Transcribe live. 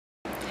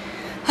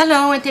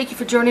Hello and thank you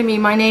for joining me.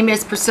 My name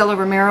is Priscilla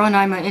Romero and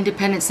I'm an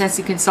independent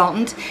Scentsy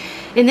consultant.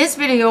 In this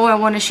video I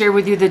want to share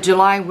with you the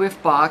July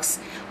Whiff Box.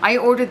 I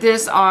ordered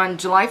this on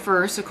July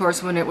 1st, of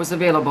course, when it was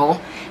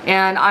available,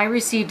 and I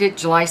received it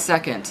July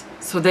 2nd.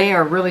 So they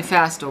are really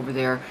fast over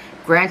there.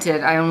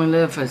 Granted, I only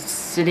live a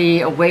city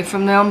away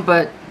from them,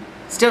 but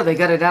still they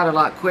got it out a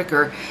lot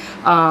quicker.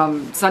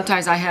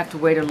 Sometimes I have to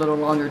wait a little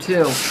longer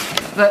too.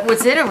 But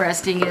what's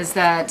interesting is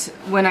that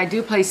when I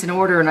do place an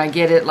order and I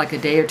get it like a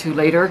day or two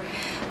later,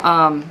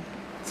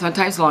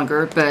 sometimes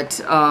longer, but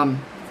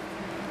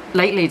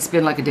lately it's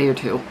been like a day or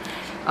two.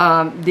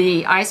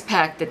 The ice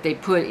pack that they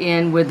put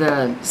in with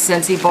the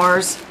Scentsy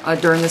Bars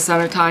during the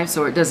summertime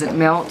so it doesn't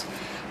melt,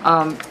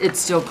 it's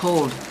still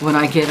cold when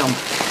I get them.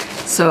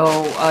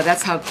 So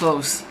that's how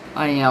close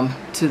I am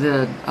to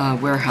the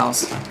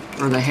warehouse,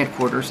 or the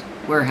headquarters,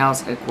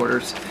 warehouse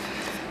headquarters.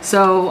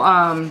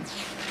 So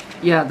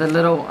yeah, the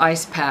little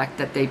ice pack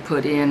that they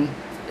put in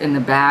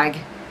the bag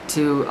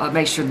to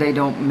make sure they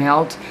don't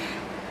melt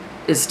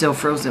is still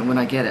frozen when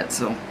I get it.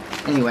 So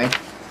anyway,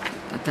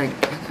 I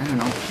don't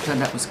know, I thought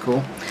that was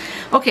cool.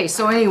 Okay,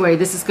 so anyway,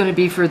 this is going to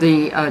be for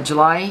the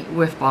July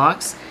Whiff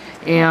Box,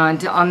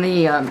 and on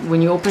the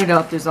when you open it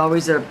up, there's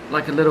always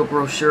like a little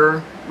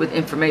brochure with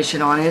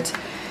information on it,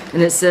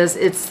 and it says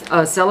it's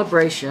a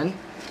celebration,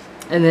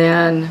 and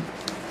then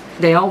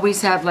they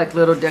always have like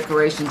little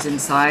decorations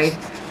inside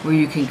where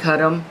you can cut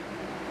them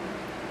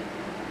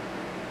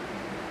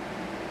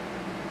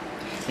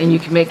and you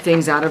can make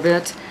things out of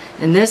it.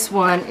 And this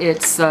one,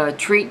 it's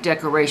treat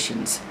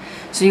decorations.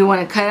 So you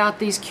want to cut out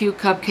these cute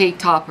cupcake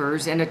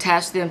toppers and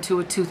attach them to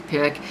a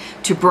toothpick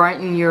to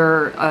brighten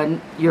your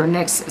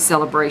next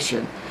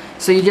celebration.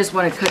 So you just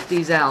want to cut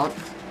these out,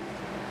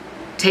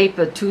 tape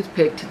a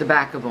toothpick to the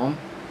back of them,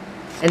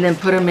 and then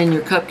put them in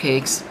your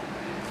cupcakes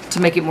to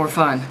make it more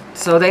fun.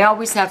 So they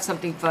always have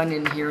something fun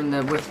in here in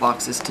the Whiff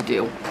Boxes to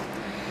do.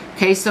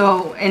 Okay,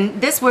 so in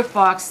this Whiff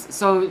Box,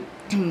 so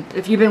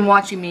if you've been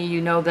watching me,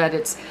 you know that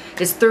it's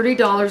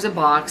 $30 a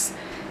box.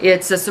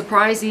 It's a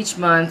surprise each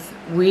month.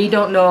 We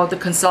don't know, the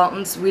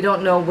consultants, we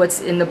don't know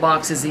what's in the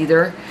boxes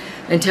either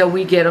until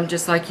we get them,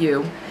 just like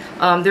you.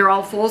 They're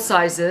all full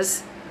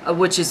sizes,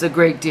 which is a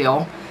great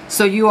deal.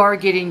 So you are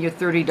getting your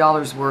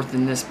 $30 worth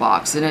in this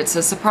box, and it's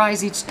a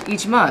surprise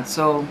each month.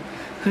 So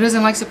who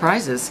doesn't like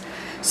surprises?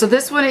 So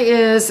this one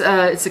is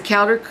it's a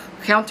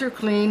counter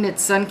clean.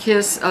 It's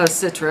Sun-Kissed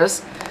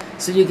Citrus.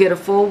 So you get a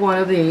full one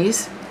of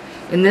these.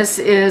 And this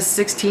is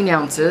 16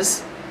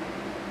 ounces.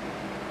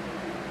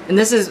 And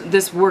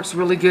this works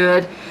really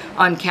good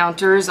on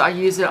counters. I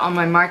use it on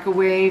my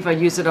microwave. I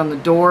use it on the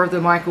door of the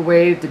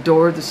microwave, the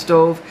door of the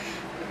stove.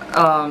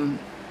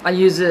 I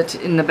use it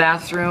in the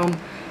bathroom.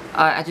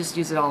 I just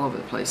use it all over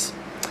the place.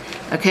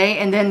 Okay,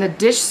 and then the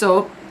dish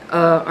soap,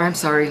 I'm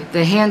sorry,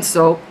 the hand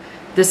soap.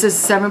 This is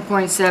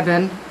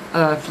 7.7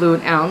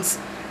 fluid ounce.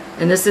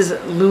 And this is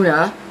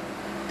Luna,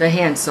 the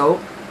hand soap.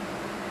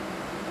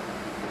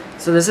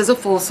 So this is a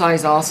full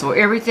size also.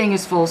 Everything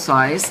is full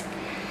size.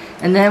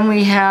 And then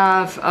we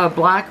have a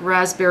black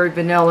raspberry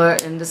vanilla,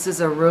 and this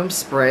is a room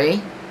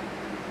spray.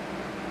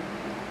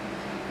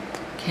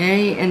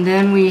 Okay, and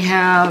then we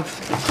have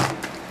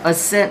a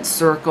scent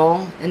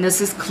circle, and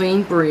this is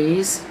Clean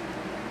Breeze.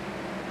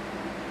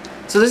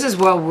 So this is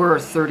well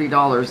worth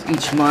 $30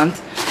 each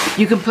month.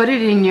 You can put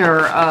it in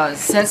your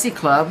Scentsy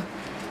Club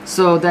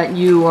so that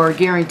you are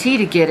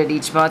guaranteed to get it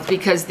each month,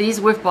 because these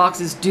Whiff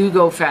Boxes do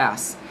go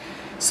fast.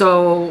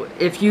 So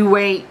if you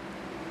wait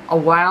a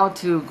while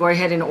to go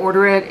ahead and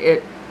order it,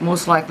 it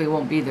most likely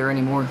won't be there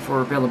anymore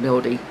for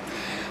availability.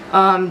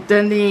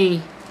 Then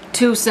the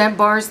 2 scent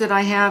bars that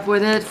I have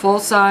with it, full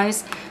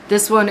size.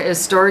 This one is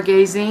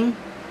Stargazing.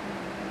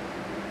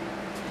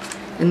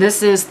 And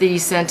this is the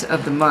scent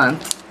of the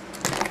month,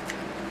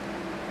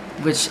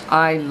 which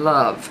I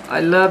love. I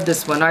love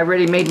this one. I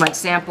already made my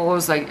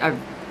samples. I've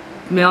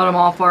mailed them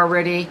off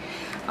already.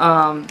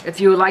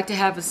 If you would like to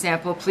have a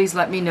sample, please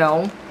let me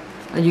know.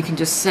 You can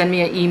just send me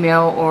an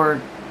email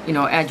or, you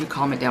know, add your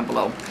comment down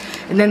below.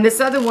 And then this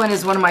other one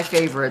is one of my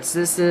favorites.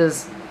 This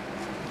is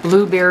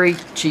Blueberry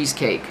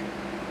Cheesecake.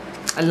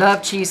 I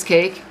love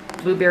cheesecake.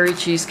 Blueberry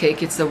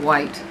cheesecake. It's a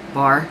white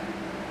bar.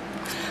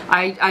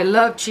 I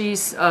love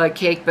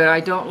cheesecake, but I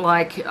don't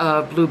like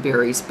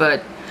blueberries. But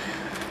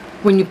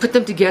when you put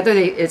them together,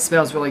 it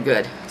smells really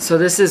good. So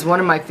this is one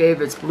of my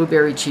favorites,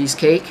 Blueberry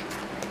Cheesecake.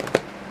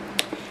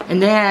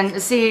 And then,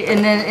 see,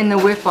 and then in the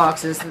Whiff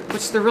Boxes,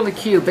 which they're really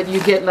cute, but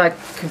you get like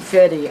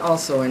confetti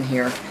also in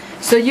here.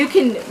 So you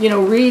can, you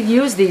know,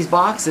 reuse these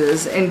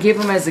boxes and give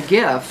them as a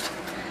gift,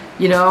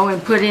 you know,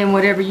 and put in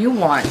whatever you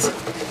want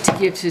to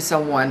give to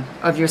someone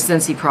of your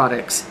Scentsy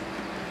products.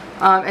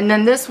 And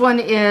then this one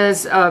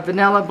is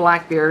Vanilla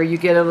Blackberry. You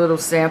get a little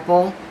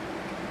sample,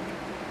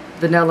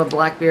 Vanilla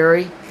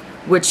Blackberry,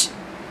 which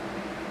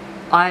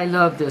I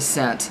love this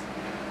scent.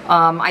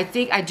 I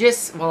think I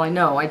just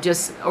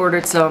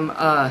ordered some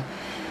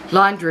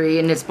laundry,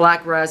 and it's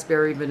black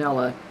raspberry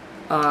vanilla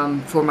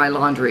for my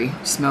laundry.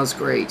 It smells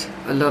great.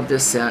 I love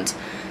this scent.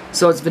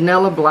 So it's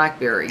Vanilla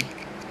Blackberry.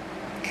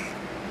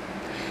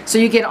 So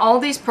you get all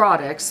these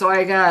products. So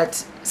I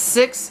got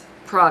 6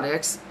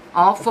 products,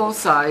 all full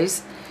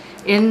size,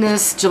 in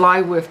this July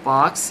Whiff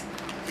Box.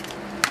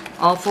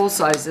 All full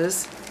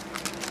sizes.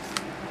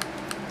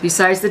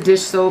 Besides the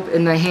dish soap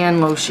and the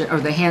hand lotion, or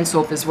the hand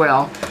soap as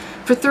well,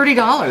 for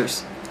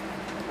 $30.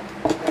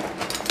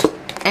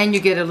 And you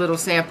get a little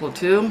sample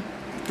too.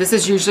 This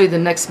is usually the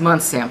next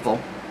month's sample.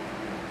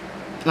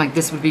 Like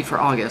this would be for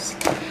August.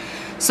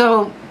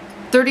 So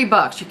 30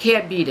 bucks, you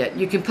can't beat it.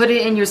 You can put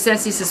it in your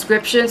Scentsy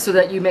subscription so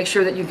that you make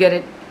sure that you get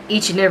it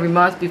each and every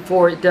month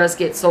before it does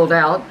get sold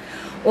out.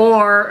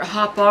 Or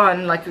hop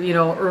on, like, you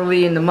know,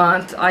 early in the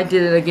month. I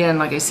did it again,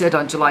 like I said,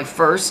 on July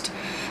 1st.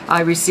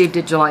 I received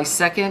it July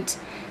 2nd.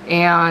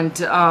 And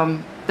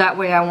that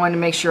way I want to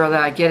make sure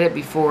that I get it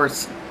before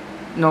it's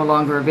no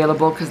longer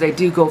available, because they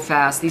do go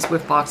fast. These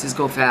Whiff boxes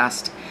go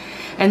fast.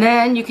 And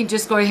then you can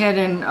just go ahead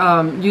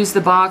and use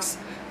the box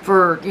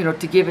for, you know,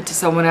 to give it to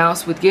someone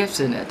else with gifts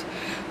in it.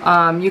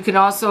 You can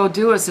also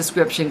do a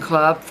subscription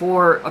club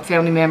for a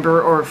family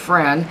member or a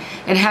friend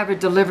and have it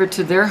delivered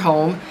to their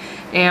home.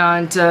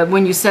 And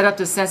when you set up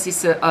the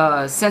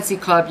Scentsy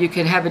Club, you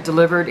can have it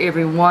delivered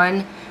every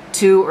 1,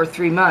 2, or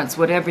 3 months,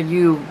 whatever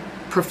you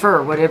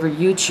prefer, whatever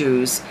you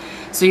choose.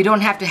 So you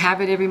don't have to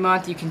have it every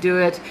month. You can do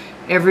it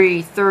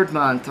every 3rd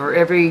month or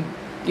every,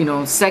 you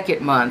know, 2nd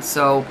month.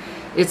 So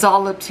it's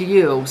all up to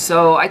you.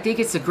 So I think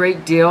it's a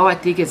great deal. I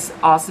think it's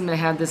awesome to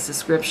have this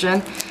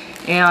subscription.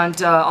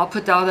 And I'll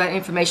put all that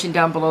information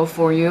down below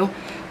for you.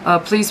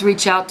 Please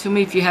reach out to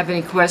me if you have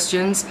any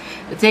questions.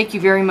 Thank you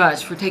very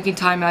much for taking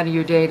time out of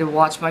your day to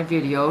watch my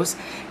videos.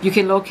 You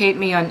can locate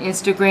me on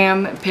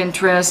Instagram,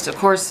 Pinterest, of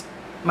course,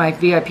 my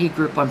VIP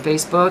group on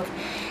Facebook.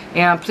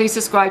 And please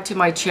subscribe to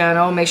my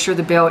channel. Make sure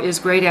the bell is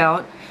grayed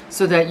out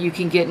so that you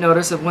can get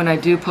notice of when I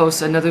do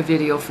post another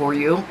video for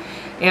you.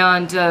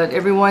 And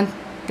everyone,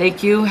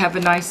 thank you. Have a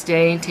nice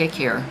day and take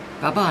care.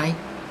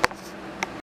 Bye-bye.